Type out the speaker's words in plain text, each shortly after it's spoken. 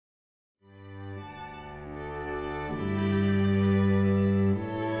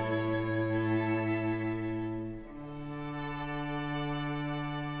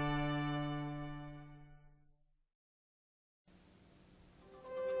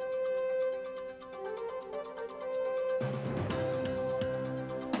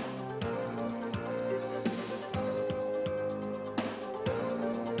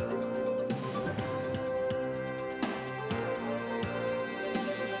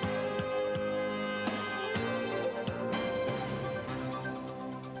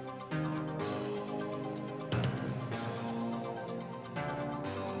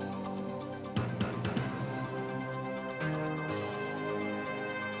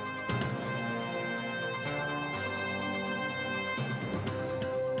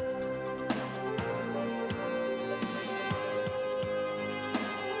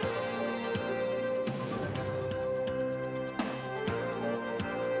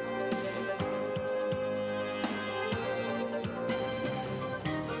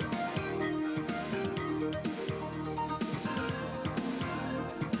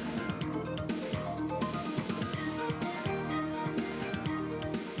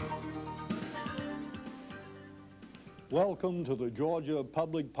Welcome to the Georgia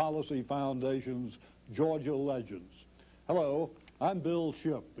Public Policy Foundation's Georgia Legends. Hello, I'm Bill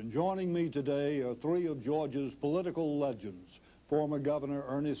Shipp, and joining me today are three of Georgia's political legends: former Governor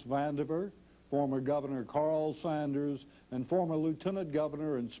Ernest Vandiver, former Governor Carl Sanders, and former Lieutenant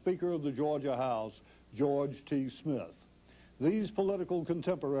Governor and Speaker of the Georgia House, George T. Smith. These political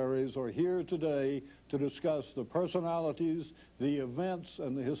contemporaries are here today to discuss the personalities, the events,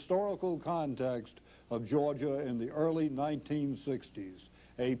 and the historical context of Georgia in the early 1960s,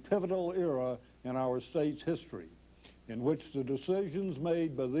 a pivotal era in our state's history, in which the decisions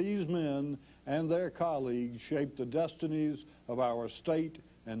made by these men and their colleagues shaped the destinies of our state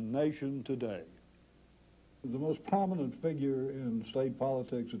and nation today. The most prominent figure in state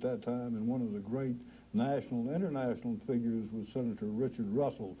politics at that time, and one of the great national and international figures, was Senator Richard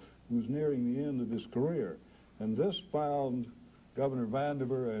Russell, who was nearing the end of his career. And this found Governor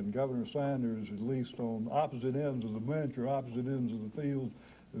Vandiver and Governor Sanders at least on opposite ends of the bench or opposite ends of the field,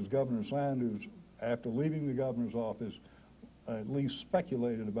 as Governor Sanders, after leaving the governor's office, at least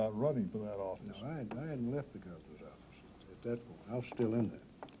speculated about running for that office. No, I hadn't left the governor's office at that point. I was still in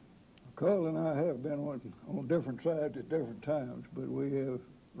there. Carl and I have been on different sides at different times, but we have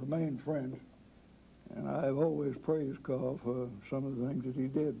remained friends. And I've always praised Carl for some of the things that he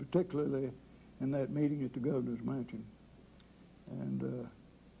did, particularly in that meeting at the governor's mansion. And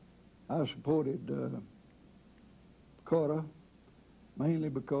I supported Carter mainly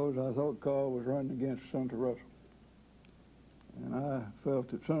because I thought Carl was running against Senator Russell. And I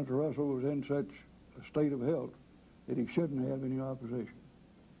felt that Senator Russell was in such a state of health that he shouldn't have any opposition.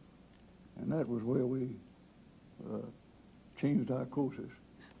 And that was where we changed our courses.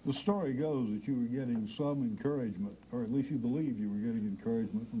 The story goes that you were getting some encouragement, or at least you believe you were getting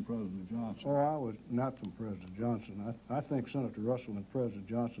encouragement from President Johnson. Oh, I was not from President Johnson. I think Senator Russell and President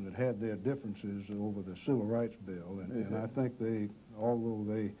Johnson had their differences over the Civil Rights Bill, and I think they, although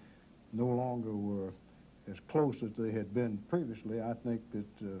they no longer were as close as they had been previously, I think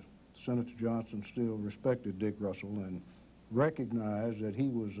that Senator Johnson still respected Dick Russell and recognized that he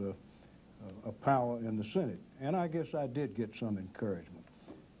was a power in the Senate. And I guess I did get some encouragement.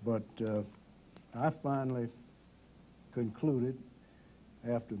 But I finally concluded,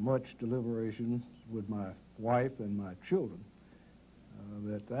 after much deliberation with my wife and my children,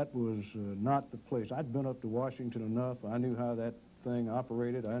 that was not the place. I'd been up to Washington enough. I knew how that thing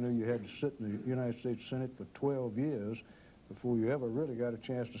operated. I knew you had to sit in the United States Senate for 12 years before you ever really got a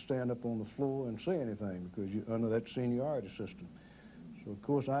chance to stand up on the floor and say anything, because you're under that seniority system. So, of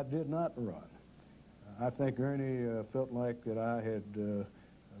course, I did not run. I think Ernie felt like that I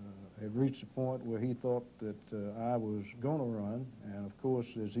had reached a point where he thought that I was going to run. And, of course,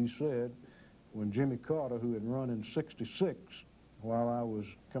 as he said, when Jimmy Carter, who had run in '66, while I was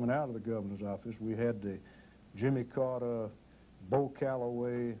coming out of the governor's office, we had the Jimmy Carter, Bo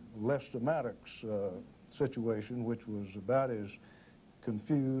Callaway, Lester Maddox situation, which was about as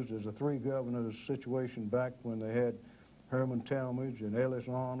confused as the three governors situation back when they had Herman Talmadge and Ellis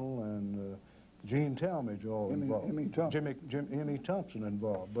Arnold and Gene Talmadge all involved. Emmy Thompson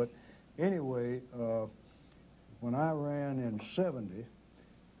involved. But anyway, when I ran in '70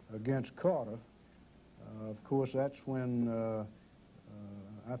 against Carter, of course, that's when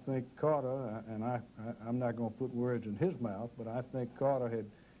I think Carter, and I'm not going to put words in his mouth, but I think Carter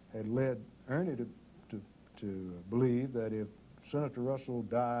had led Ernie to believe that if Senator Russell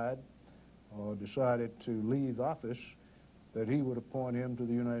died or decided to leave office, that he would appoint him to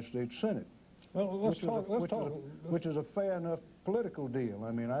the United States Senate. Well, which is a fair enough political deal.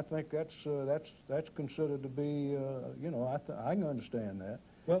 I mean, I think that's considered to be, you know, I can understand that.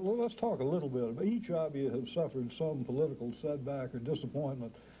 Well, let's talk a little bit. Each of you have suffered some political setback or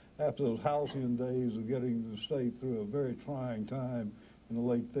disappointment after those halcyon days of getting the state through a very trying time in the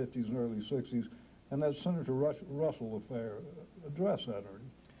late '50s and early '60s, and that Senator Russell affair. Address that,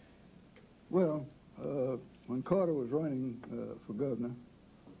 Ernie. Well, when Carter was running for governor,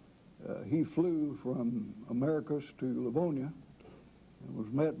 he flew from Emeritus to Livonia and was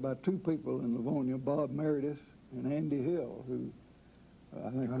met by two people in Livonia, Bob Meredith and Andy Hill, who I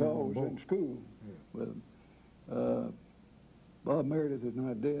think Carl was in school with him. Bob Meredith is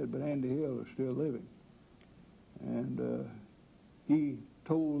not dead, but Andy Hill is still living. And he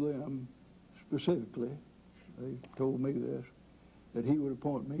told them specifically, they told me this, that he would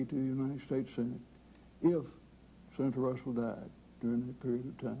appoint me to the United States Senate if Senator Russell died during that period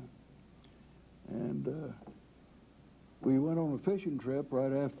of time. And we went on a fishing trip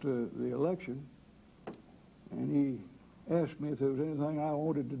right after the election, and he asked me if there was anything I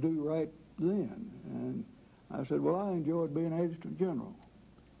wanted to do right then. And I said, well, I enjoyed being Adjutant General.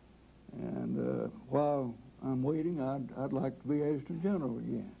 And while I'm waiting. I'd like to be Adjutant General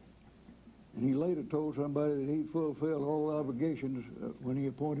again. And he later told somebody that he'd fulfilled all obligations when he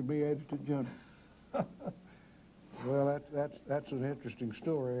appointed me Adjutant General. Well, that's an interesting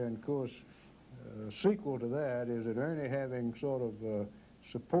story, and of course, sequel to that is that Ernie, having sort of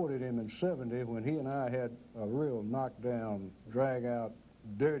supported him in '70 when he and I had a real knockdown, drag-out,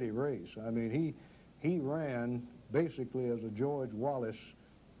 dirty race. I mean, he ran basically as a George Wallace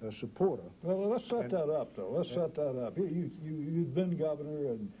supporter. Well, let's set that up, though. Let's set that up. You'd been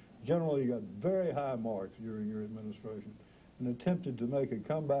governor and generally got very high marks during your administration and attempted to make a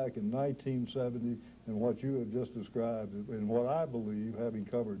comeback in 1970 in what you have just described, in what I believe, having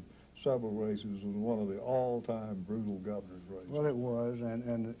covered several races, was one of the all-time brutal governor's races. Well, it was,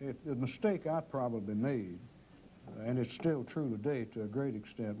 and the mistake I probably made, and it's still true today to a great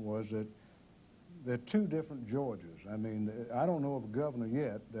extent, was that there are two different Georgias. I mean, I don't know of a governor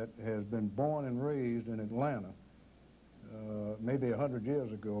yet that has been born and raised in Atlanta, maybe 100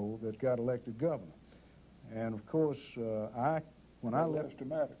 years ago, that got elected governor. And of course, when I left, Lester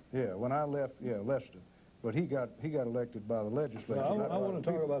Maddox. yeah, when I left, yeah, Lester, but he got elected by the legislature. Well, I want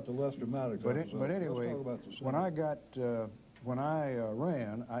to talk about the Lester Maddox. But anyway, when I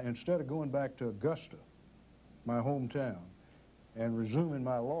ran, instead of going back to Augusta, my hometown, and resuming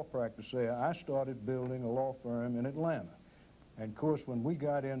my law practice there, I started building a law firm in Atlanta. And of course, when we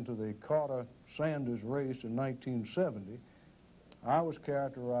got into the Carter-Sanders race in 1970, I was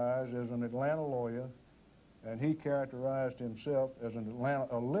characterized as an Atlanta lawyer, and he characterized himself as a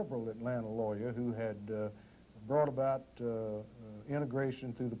liberal Atlanta lawyer who had brought about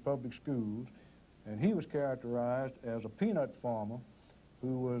integration through the public schools, and he was characterized as a peanut farmer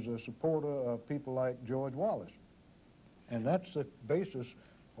who was a supporter of people like George Wallace. And that's the basis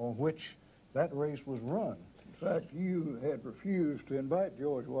on which that race was run. In fact, you had refused to invite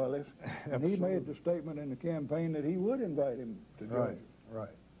George Wallace, and he made the statement in the campaign that he would invite him to Georgia. Right.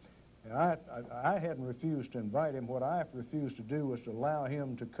 And I hadn't refused to invite him. What I refused to do was to allow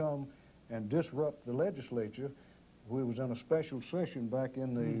him to come and disrupt the legislature. We was in a special session back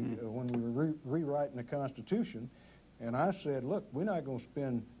in the when we were rewriting the Constitution, and I said, look, we're not going to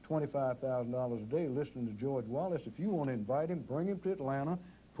spend $25,000 a day listening to George Wallace. If you want to invite him, bring him to Atlanta,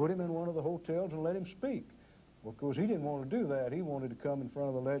 put him in one of the hotels and let him speak. Well, of course, he didn't want to do that. He wanted to come in front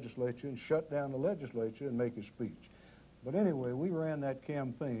of the legislature and shut down the legislature and make his speech. But anyway, we ran that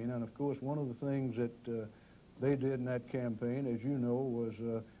campaign, and of course, one of the things that they did in that campaign, as you know, was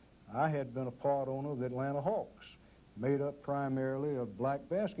I had been a part owner of the Atlanta Hawks, made up primarily of black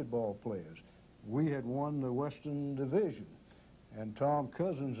basketball players. We had won the Western Division, and Tom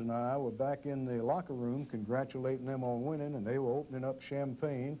Cousins and I were back in the locker room congratulating them on winning, and they were opening up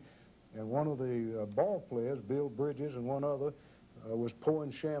champagne, and one of the ball players, Bill Bridges, and one other was pouring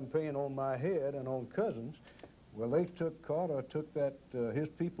champagne on my head and on Cousins. Well, they Carter took that, his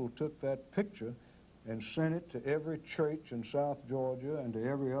people took that picture and sent it to every church in South Georgia and to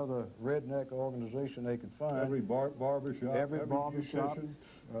every other redneck organization they could find. Every barbershop. Every barbershop.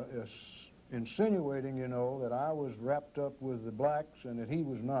 Insinuating, you know, that I was wrapped up with the blacks and that he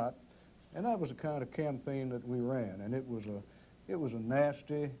was not. And that was the kind of campaign that we ran. And it was a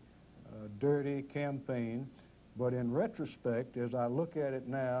nasty, dirty campaign. But in retrospect, as I look at it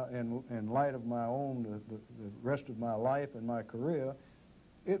now, in light of my own, the rest of my life and my career,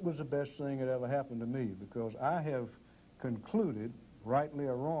 it was the best thing that ever happened to me, because I have concluded, rightly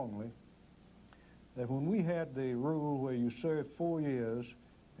or wrongly, that when we had the rule where you served 4 years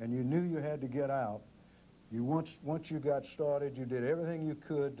and you knew you had to get out, you once you got started, you did everything you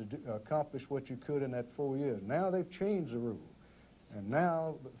could to accomplish what you could in that 4 years. Now they've changed the rule. And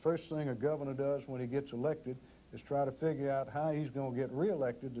now the first thing a governor does when he gets elected is try to figure out how he's going to get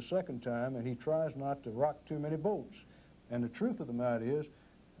reelected the second time, and he tries not to rock too many boats. And the truth of the matter is,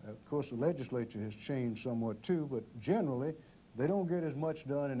 of course, the legislature has changed somewhat too, but generally, they don't get as much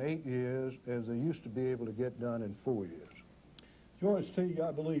done in 8 years as they used to be able to get done in 4 years. George T.,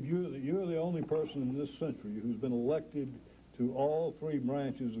 I believe you're the only person in this century who's been elected to all 3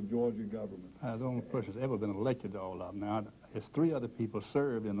 branches of Georgia government. I'm the only person who's ever been elected to all of them. Now, there's 3 other people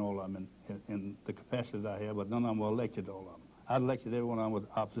served in all of them in the capacities I have, but none of them were elected to all of them. I elected every one of them with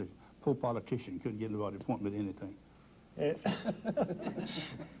opposition. Poor politician, couldn't get anybody to appoint me to anything. And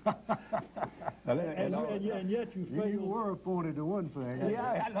yet you failed. You were appointed to one thing.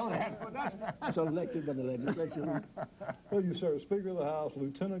 Yeah, I know that, but that's elected by the legislature. Well, you served Speaker of the House,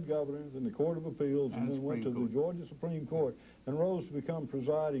 Lieutenant Governor, then the Court of Appeals, and then went to the Georgia Supreme Court and rose to become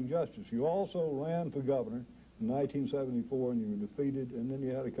presiding justice. You also ran for governor in 1974, and you were defeated, and then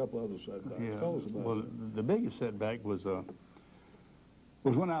you had a couple other setbacks. Yeah. Tell us about well, the biggest setback was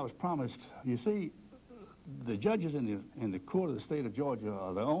when I was promised. You see, the judges in the court of the state of Georgia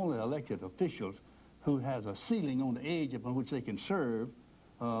are the only elected officials who has a ceiling on the age upon which they can serve,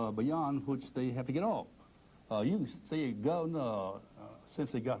 beyond which they have to get off. You can stay a governor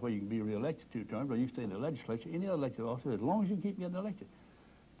since they got where you can be reelected 2 terms, or you stay in the legislature, any elected officer, as long as you keep getting elected.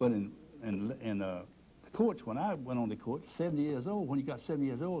 But in the courts, when I went on the court, 70 years old, when you got 70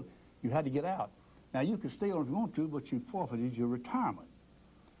 years old, you had to get out. Now, you could stay on if you want to, but you forfeited your retirement.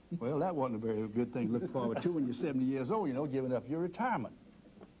 Well, that wasn't a very good thing to look forward to when you're 70 years old, you know, giving up your retirement.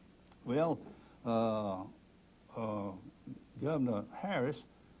 Well, Governor Harris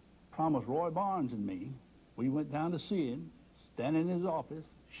promised Roy Barnes and me, we went down to see him, standing in his office,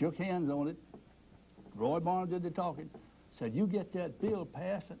 shook hands on it. Roy Barnes did the talking, said, you get that bill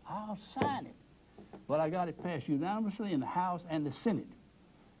passed and I'll sign it. But I got it passed unanimously in the House and the Senate.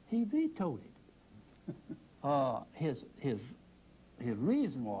 He vetoed it. His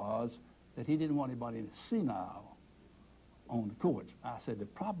reason was that he didn't want anybody senile on the courts. I said, the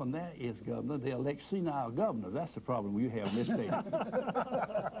problem there is, Governor, they elect senile governors. That's the problem you have in this state.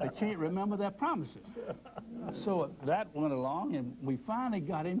 They can't remember their promises. So that went along, and we finally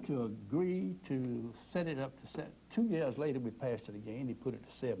got him to agree to set it up to 2 years later, we passed it again. He put it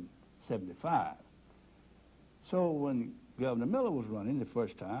to 75. So when Governor Miller was running the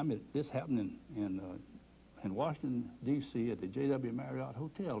first time, this happened in Washington, D.C. at the J.W. Marriott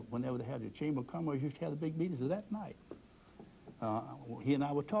Hotel. Whenever they had the Chamber of Commerce, used to have the big meetings of that night. He and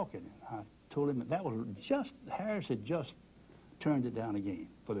I were talking. I told him that was just, Harris had just turned it down again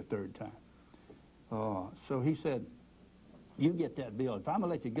for the 3rd time. So he said, you get that bill. If I'm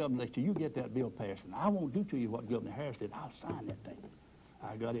elected governor next year, you get that bill passed. And I won't do to you what Governor Harris did. I'll sign that thing.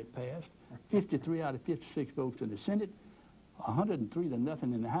 I got it passed. 53 out of 56 votes in the Senate, 103 to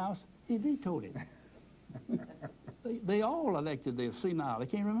nothing in the House. He vetoed it. They all elected their senile. They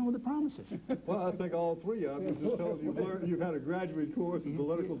can't remember the promises. Well, I think all 3 of you just told you've had a graduate course in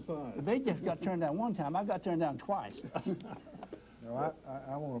political science. They just got turned down 1 time. I got turned down twice. Now,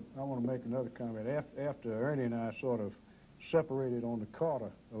 I want to make another comment. After Ernie and I sort of separated on the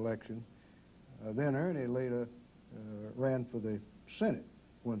Carter election, then Ernie later ran for the Senate.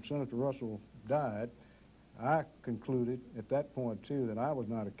 When Senator Russell died, I concluded at that point, too, that I was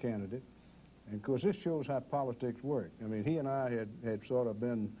not a candidate. And, of course, this shows how politics work. I mean, he and I had sort of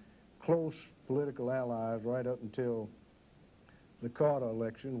been close political allies right up until the Carter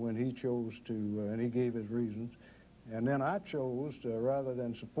election, when he chose to, and he gave his reasons. And then I chose to, rather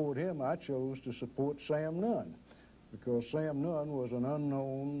than support him, I chose to support Sam Nunn, because Sam Nunn was an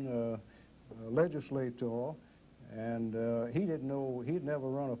unknown legislator, and he didn't know, he'd never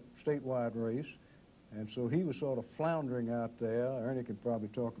run a statewide race. And so he was sort of floundering out there. Ernie could probably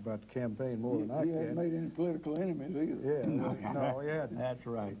talk about the campaign more than I can. He hadn't made any political enemies either. Yeah, no, he hadn't. That's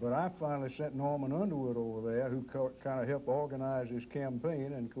right. But I finally sent Norman Underwood over there, who kind of helped organize his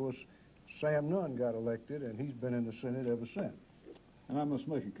campaign. And, of course, Sam Nunn got elected, and he's been in the Senate ever since. And I must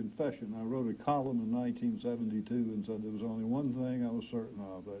make a confession. I wrote a column in 1972 and said there was only one thing I was certain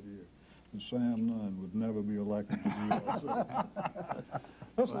of that year, that Sam Nunn would never be elected to the U.S.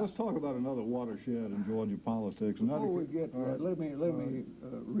 Let's talk about another watershed in Georgia politics. Before we get to that, let me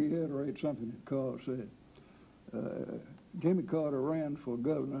reiterate something that Carl said. Jimmy Carter ran for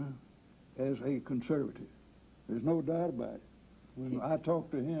governor as a conservative. There's no doubt about it. When I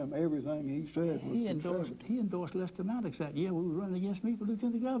talked to him, everything he said was conservative. He endorsed Lester Maddox that year. We were running against me for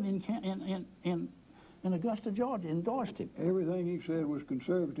lieutenant governor in Augusta, Georgia. Endorsed him. Everything he said was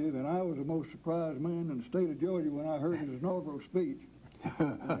conservative, and I was the most surprised man in the state of Georgia when I heard his inaugural speech.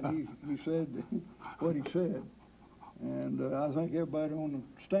 And he said what he said, and I think everybody on the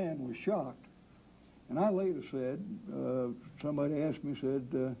stand was shocked. And I later said, somebody asked me,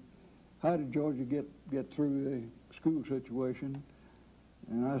 said, how did Georgia get through the school situation?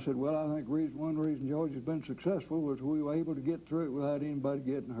 And I said, well, I think one reason Georgia's been successful was we were able to get through it without anybody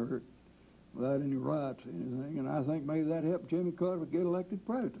getting hurt, without any riots or anything. And I think maybe that helped Jimmy Carter get elected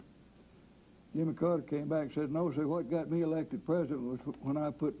president. Jimmy Carter came back and said, no, what got me elected president was when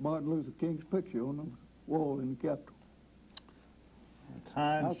I put Martin Luther King's picture on the wall in the Capitol.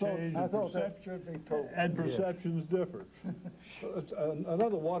 Times change, and perceptions differ.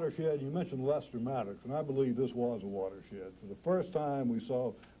 Another watershed, you mentioned Lester Maddox, and I believe this was a watershed. For the first time, we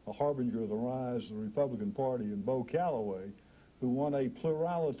saw a harbinger of the rise of the Republican Party in Bo Callaway, who won a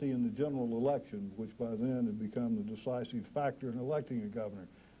plurality in the general election, which by then had become the decisive factor in electing a governor.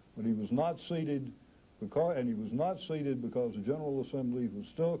 But he was not seated because the General Assembly was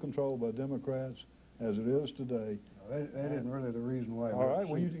still controlled by Democrats, as it is today. That isn't really the reason why. All right.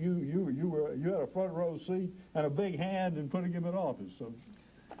 Well, you had a front row seat and a big hand in putting him in office. So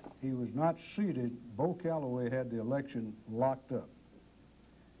he was not seated. Bo Callaway had the election locked up,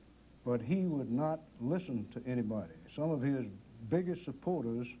 but he would not listen to anybody. Some of his biggest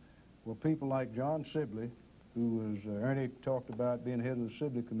supporters were people like John Sibley, who was, Ernest talked about being head of the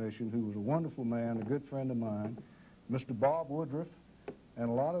Sibley Commission, who was a wonderful man, a good friend of mine, Mr. Bob Woodruff, and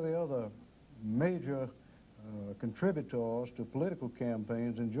a lot of the other major contributors to political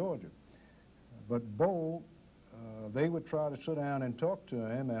campaigns in Georgia. But Bo, they would try to sit down and talk to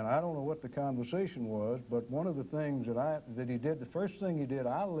him, and I don't know what the conversation was, but one of the things that he did, the first thing he did,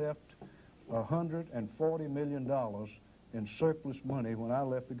 I left $140 million in surplus money when I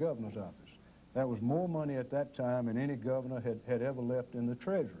left the governor's office. That was more money at that time than any governor had ever left in the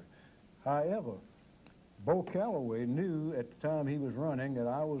Treasury. However, Bo Callaway knew at the time he was running that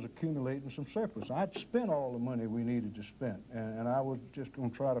I was accumulating some surplus. I'd spent all the money we needed to spend, and I was just going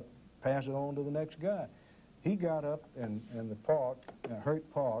to try to pass it on to the next guy. He got up in the park, Hurt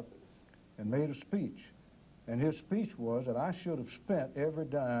Park, and made a speech. And his speech was that I should have spent every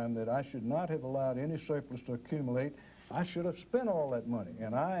dime, that I should not have allowed any surplus to accumulate. I should have spent all that money.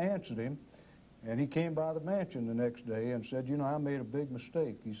 And I answered him, and he came by the mansion the next day and said, you know, I made a big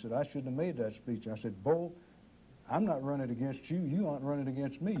mistake. He said, I shouldn't have made that speech. I said, Bo, I'm not running against you. You aren't running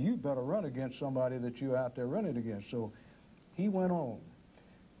against me. You better run against somebody that you're out there running against. So he went on.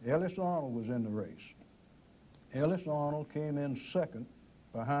 Ellis Arnold was in the race. Ellis Arnold came in second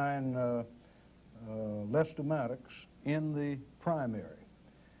behind Lester Maddox in the primary.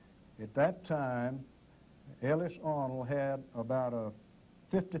 At that time, Ellis Arnold had about a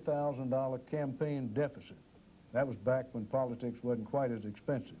 $50,000 campaign deficit. That was back when politics wasn't quite as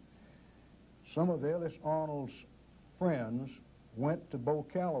expensive. Some of Ellis Arnold's friends went to Bo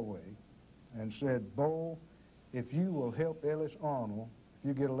Callaway and said, Bo, if you will help Ellis Arnold, if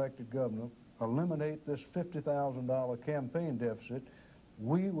you get elected governor, eliminate this $50,000 campaign deficit,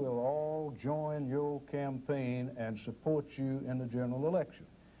 we will all join your campaign and support you in the general election.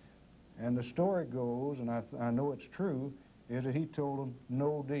 And the story goes, and I know it's true, is that he told them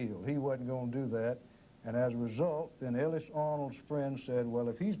no deal. He wasn't going to do that. And as a result, then Ellis Arnold's friends said, well,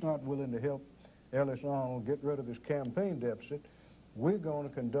 if he's not willing to help Ellis Arnold get rid of his campaign deficit, we're going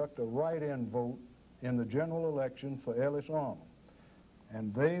to conduct a write-in vote in the general election for Ellis Arnold.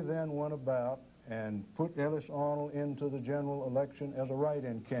 And they then went about and put Ellis Arnold into the general election as a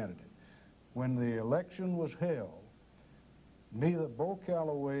write-in candidate. When the election was held, neither Bo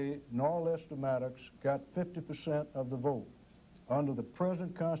Callaway nor Lester Maddox got 50% of the vote. Under the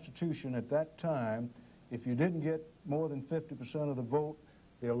present Constitution at that time, if you didn't get more than 50% of the vote,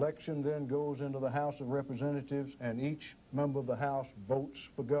 the election then goes into the House of Representatives, and each member of the House votes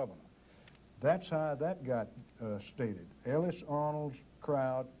for governor. That's how that got stated. Ellis Arnold's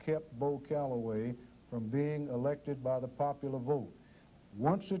crowd kept Bo Callaway from being elected by the popular vote.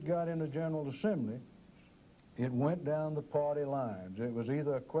 Once it got in the General Assembly, it went down the party lines. It was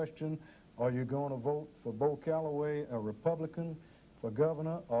either a question, are you going to vote for Bo Callaway, a Republican, for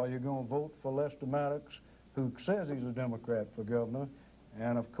governor, or are you going to vote for Lester Maddox, who says he's a Democrat, for governor?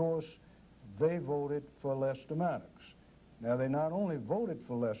 And of course, they voted for Lester Maddox. Now, they not only voted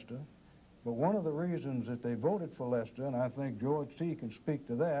for Lester, but one of the reasons that they voted for Lester, and I think George T. can speak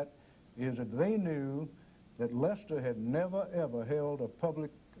to that, is that they knew that Lester had never, ever held a public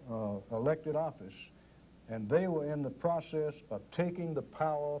elected office, and they were in the process of taking the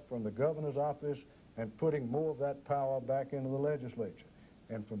power from the governor's office and putting more of that power back into the legislature.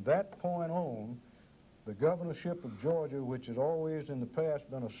 And from that point on, the governorship of Georgia, which has always in the past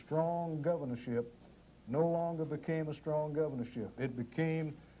been a strong governorship, no longer became a strong governorship. It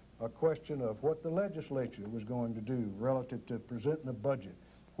became a question of what the legislature was going to do relative to presenting a budget,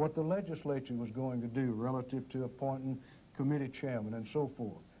 what the legislature was going to do relative to appointing committee chairman and so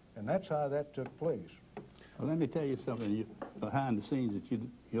forth. And that's how that took place. Well, let me tell you something behind the scenes that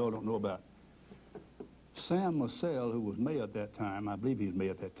you all don't know about. Sam Marcel, who was mayor at that time, I believe he was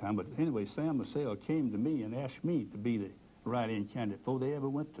mayor at that time, but anyway, Sam Marcel came to me and asked me to be the write-in candidate before they ever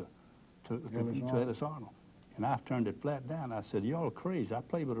went to Ellis Arnold. And I turned it flat down. I said, y'all crazy. I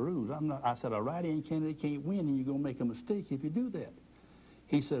play by the rules. I said, a write-in candidate can't win, and you're going to make a mistake if you do that.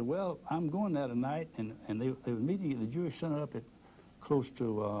 He said, well, I'm going there tonight, and they were meeting at the Jewish Center up at close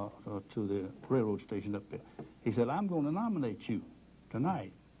to the railroad station up there. He said, I'm going to nominate you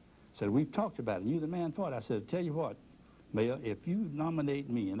tonight. Said, we've talked about it, and you're the man for it. I said, tell you what, Mayor, if you nominate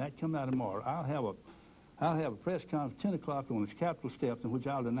me and that come out tomorrow, I'll have a press conference 10 o'clock on the Capitol steps in which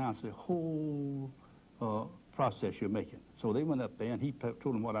I'll announce the whole process you're making. So they went up there, and he told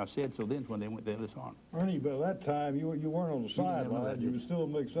them what I said, so then when they went to Ellis Arnold. Ernie, but at that time, you weren't on the sideline. You were still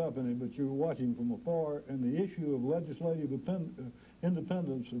mixed up in it, but you were watching from afar, and the issue of legislative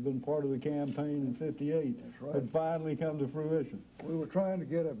independence had been part of the campaign in '58 had finally come to fruition. We were trying to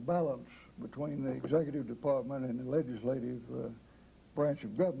get a balance between the executive department and the legislative branch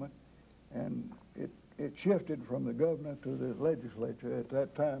of government, and it shifted from the governor to the legislature at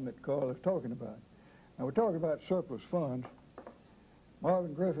that time that Carl is talking about. Now, we're talking about surplus funds.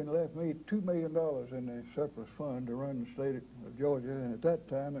 Marvin Griffin left me $2 million in the surplus fund to run the state of Georgia, and at that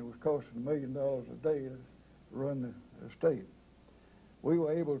time it was costing $1 million a day to run the state. We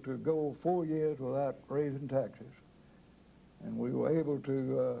were able to go 4 years without raising taxes, and we were able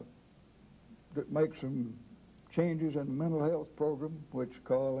to make some changes in the mental health program, which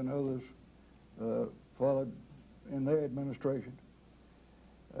Carl and others followed in their administration.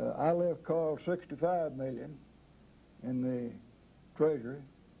 I left Carl $65 million in the Treasury.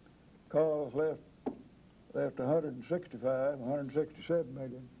 Carl left $167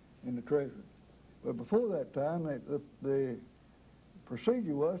 million in the Treasury. But before that time, the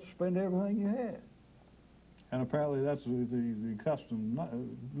procedure was to spend everything you had. And apparently that's the custom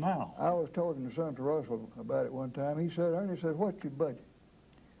now. I was talking to Senator Russell about it one time. He said, Ernest said, what's your budget?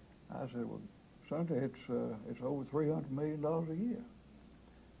 I said, well, Senator, it's over $300 million a year.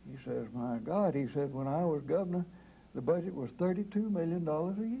 He says, my God, he said, when I was governor, the budget was $32 million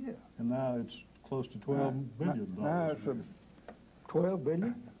a year. And now it's close to $12 billion. Now it's $12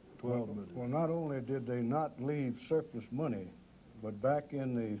 billion. $12 billion. Well, not only did they not leave surplus money, but back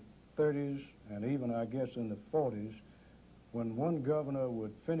in the 30s and even, I guess, in the 40s, when one governor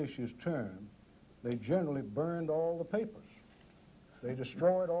would finish his term, they generally burned all the papers. They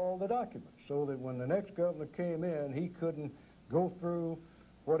destroyed all the documents so that when the next governor came in, he couldn't go through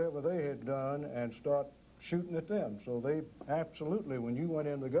whatever they had done and start shooting at them. So they absolutely, when you went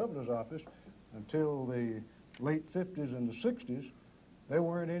in the governor's office until the late 50s and the 60s, there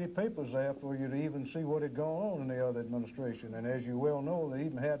weren't any papers there for you to even see what had gone on in the other administration. And as you well know, they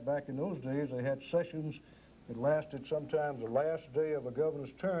even had, back in those days, they had sessions that lasted sometimes the last day of a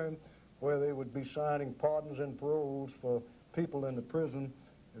governor's term, where they would be signing pardons and paroles for people in the prison,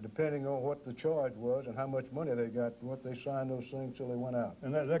 depending on what the charge was and how much money they got, what they signed those things till they went out.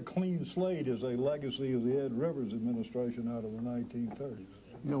 And that clean slate is a legacy of the Ed Rivers administration out of the 1930s.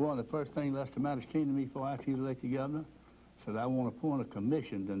 You know, one of the first things Lester Maddox came to me for after he was elected governor, said, I want to appoint a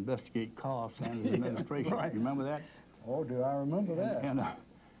commission to investigate Carl Sanders' administration. Right. You remember that? Oh, do I remember that?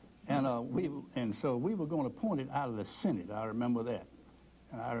 And so we were going to appoint it out of the Senate. I remember that.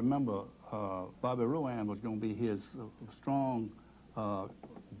 And I remember Bobby Rowan was going to be his strong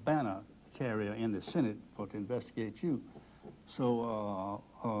banner carrier in the Senate to investigate you. So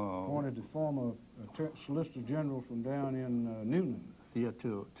Appointed the former Solicitor General from down in Newland. yeah,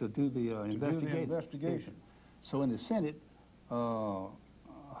 to do the investigation. So in the Senate,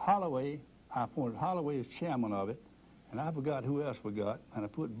 Holloway, I appointed Holloway as chairman of it, and I forgot who else we got, and I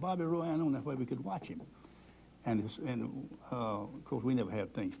put Bobby Rowan on that way we could watch him. And of course, we never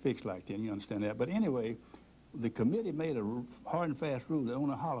had things fixed like that, you understand that. But anyway, the committee made a hard and fast rule that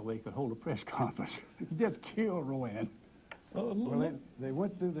only Holloway could hold a press conference. Just kill Rowan. Well, they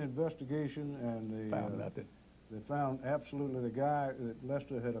went through the investigation and they Found nothing. They found absolutely the guy that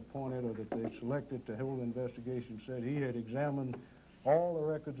Lester had appointed or that they selected to hold the investigation said he had examined all the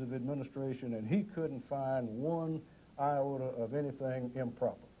records of administration and he couldn't find one iota of anything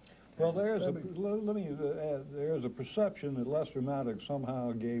improper. Well, there's a perception that Lester Maddox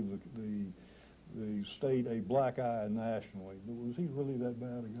somehow gave the state a black eye nationally. But was he really that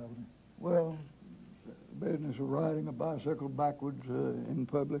bad a governor? Well, business of riding a bicycle backwards in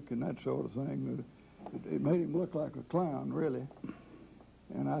public and that sort of thing, it made him look like a clown, really.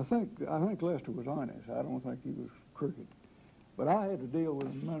 And I think Lester was honest. I don't think he was crooked. But I had to deal with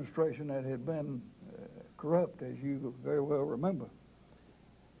an administration that had been corrupt, as you very well remember.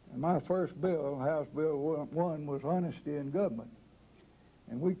 And my first bill, House Bill 1, was honesty in government.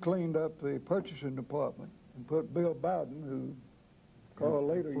 And we cleaned up the purchasing department and put Bill Bowden, who Carl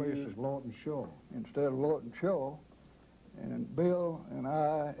later used Lawton Shaw instead of Lawton Shaw. And Bill and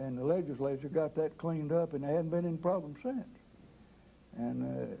I and the legislature got that cleaned up, and there hadn't been any problem since. And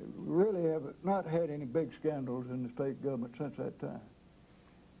we really have not had any big scandals in the state government since that time.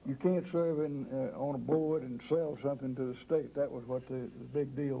 You can't serve on a board and sell something to the state. That was what the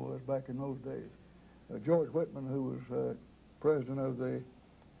big deal was back in those days. George Whitman, who was president of the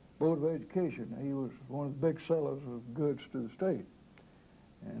Board of Education, he was one of the big sellers of goods to the state.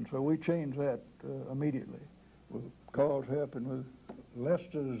 And so we changed that immediately with Carl's help and with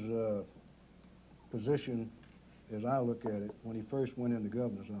Lester's position, as I look at it, when he first went in the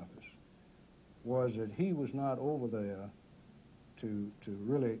governor's office, was that he was not over there to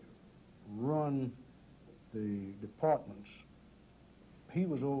really run the departments he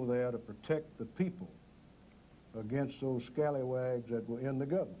was over there to protect the people against those scallywags that were in the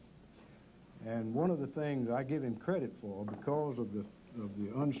government. And one of the things I give him credit for, because of the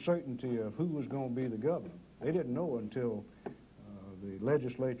uncertainty of who was going to be the governor, they didn't know until the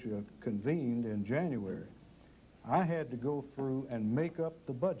legislature convened in January. I had to go through and make up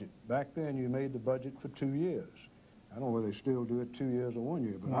the budget. Back then, you made the budget for 2 years. I don't know whether they still do it 2 years or 1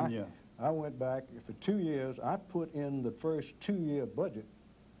 year, but I went back for 2 years. I put in the first 2-year budget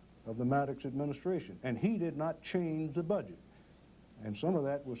of the Maddox administration, and he did not change the budget. And some of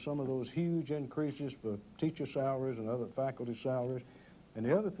that was some of those huge increases for teacher salaries and other faculty salaries. And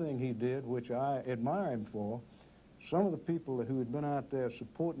the other thing he did, which I admire him for, some of the people who had been out there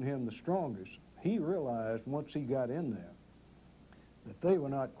supporting him the strongest, he realized once he got in there that they were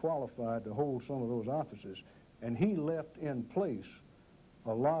not qualified to hold some of those offices, and he left in place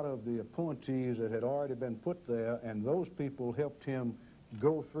a lot of the appointees that had already been put there, and those people helped him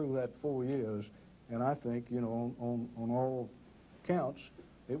go through that 4 years. And I think, you know, on all counts,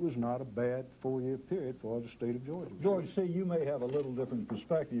 it was not a bad 4-year period for the state of Georgia. George, see, you may have a little different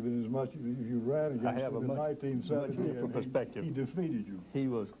perspective in as much as you ran against him in 1970. Different perspective. He defeated you. He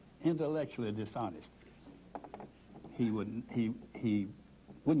was intellectually dishonest. He wouldn't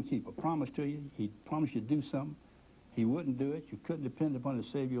keep a promise to you. He'd promise you to do something. He wouldn't do it. You couldn't depend upon him to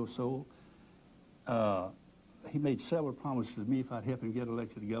save your soul. He made several promises to me if I'd help him get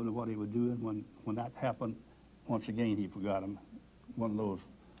elected to governor, what he would do. And when that happened, once again, he forgot him. One of those.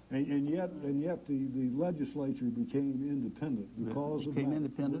 And yet the legislature became independent because of that. Became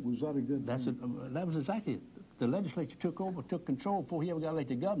independent. Was that a good thing? That was exactly it. The legislature took control before he ever got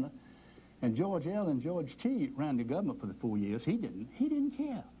elected governor. And George L. and George T. ran the government for the 4 years. He didn't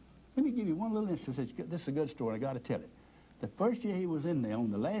care. Let me give you one little instance. This is a good story. I got to tell it. The first year he was in there,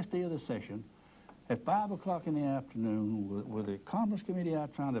 on the last day of the session, at 5 o'clock in the afternoon, with the Conference Committee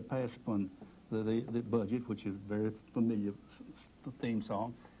out trying to pass upon the budget, which is a very familiar theme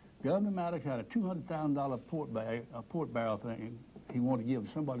song, Governor Maddox had a $200,000 port barrel thing he wanted to give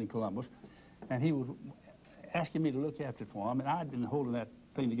somebody in Columbus, and he was asking me to look after it for him, and I'd been holding that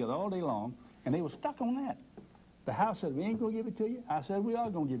thing together all day long, and they were stuck on that. The House said, we ain't going to give it to you. I said, we are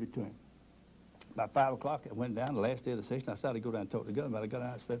going to give it to him. About 5 o'clock, I went down the last day of the session. I decided to go down and talk to the governor. I got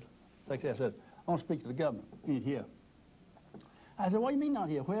out and said, Secretary, I said, I want to speak to the governor. He ain't here. I said, what do you mean not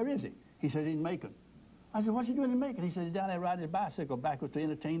here? Where is he? He said, he's in Macon. I said, what's he doing in Macon? He said, he's down there riding his bicycle backwards to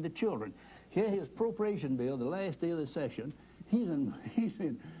entertain the children. Here, his appropriation bill, the last day of the session, he's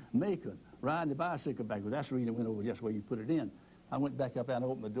in Macon riding the bicycle backwards. That's the reason I went over just where you put it in. I went back up and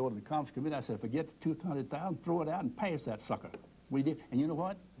opened the door to the Conference Committee. I said, forget the $200,000, throw it out and pass that sucker. We did. And you know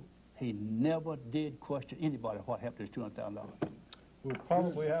what? He never did question anybody what happened to his $200,000. We'll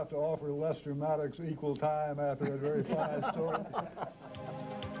probably have to offer Lester Maddox equal time after that very fine story.